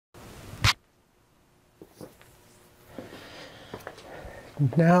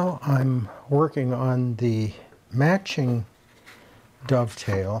Now I'm working on the matching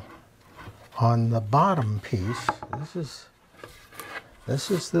dovetail on the bottom piece. This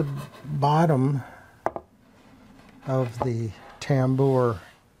is the bottom of the tambour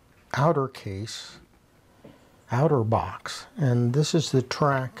outer case, outer box, and this is the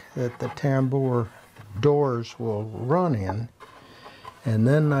track that the tambour doors will run in. And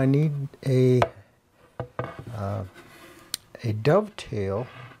then I need a dovetail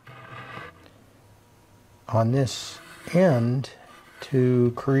on this end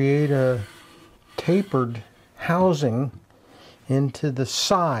to create a tapered housing into the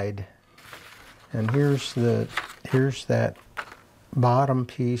side. And here's that bottom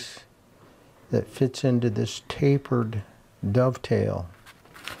piece that fits into this tapered dovetail.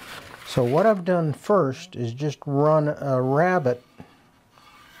 So what I've done first is just run a rabbet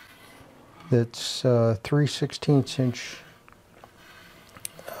that's 3/16 inch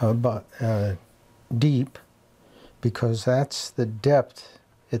deep, because that's the depth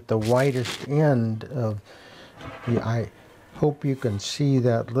at the widest end of the, I hope you can see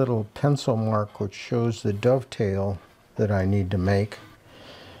that little pencil mark which shows the dovetail that I need to make.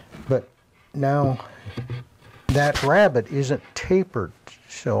 But now that rabbet isn't tapered,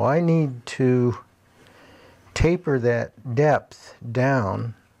 so I need to taper that depth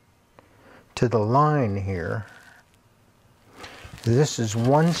down to the line here. This is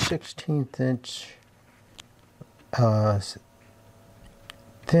 1/16 inch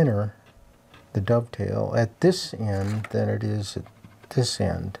thinner, the dovetail, at this end than it is at this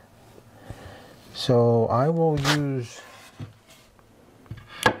end. So I will use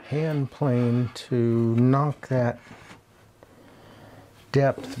hand plane to knock that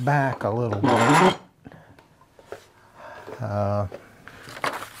depth back a little bit.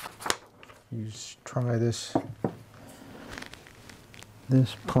 Try this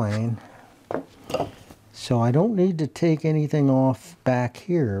plane. So I don't need to take anything off back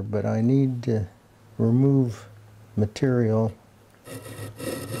here, but I need to remove material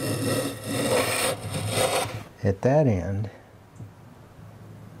at that end.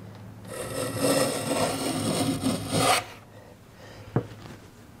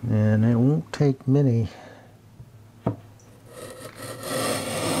 And it won't take many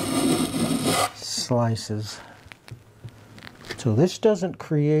slices. So this doesn't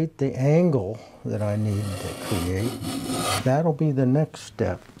create the angle that I need to create. That'll be the next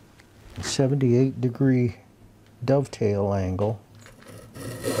step. 78-degree dovetail angle.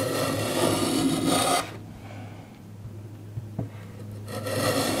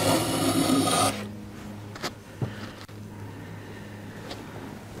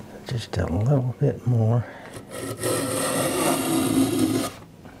 Just a little bit more.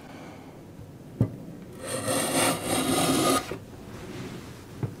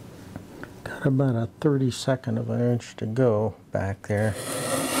 Got about a 32nd of an inch to go back there.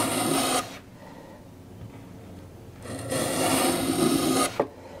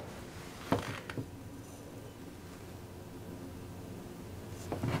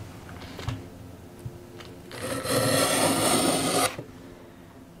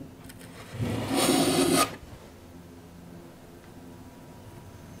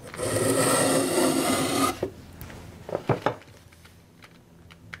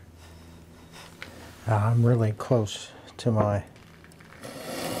 I'm really close to my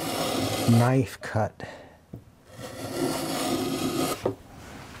knife cut.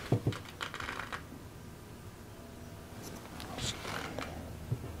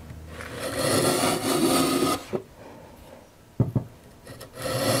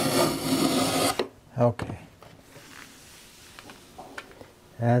 Okay.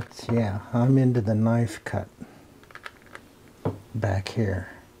 That's, yeah, I'm into the knife cut back here.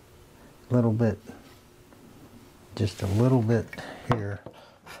 A little bit. Just a little bit here.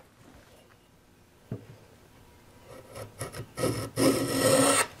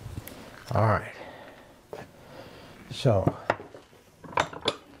 All right. So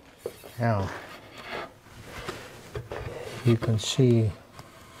now you can see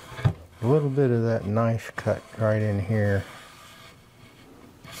a little bit of that knife cut right in here,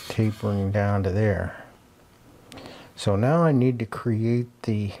 tapering down to there. So now I need to create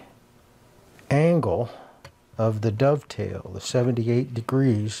the angle of the dovetail, the 78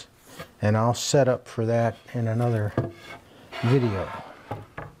 degrees, and I'll set up for that in another video.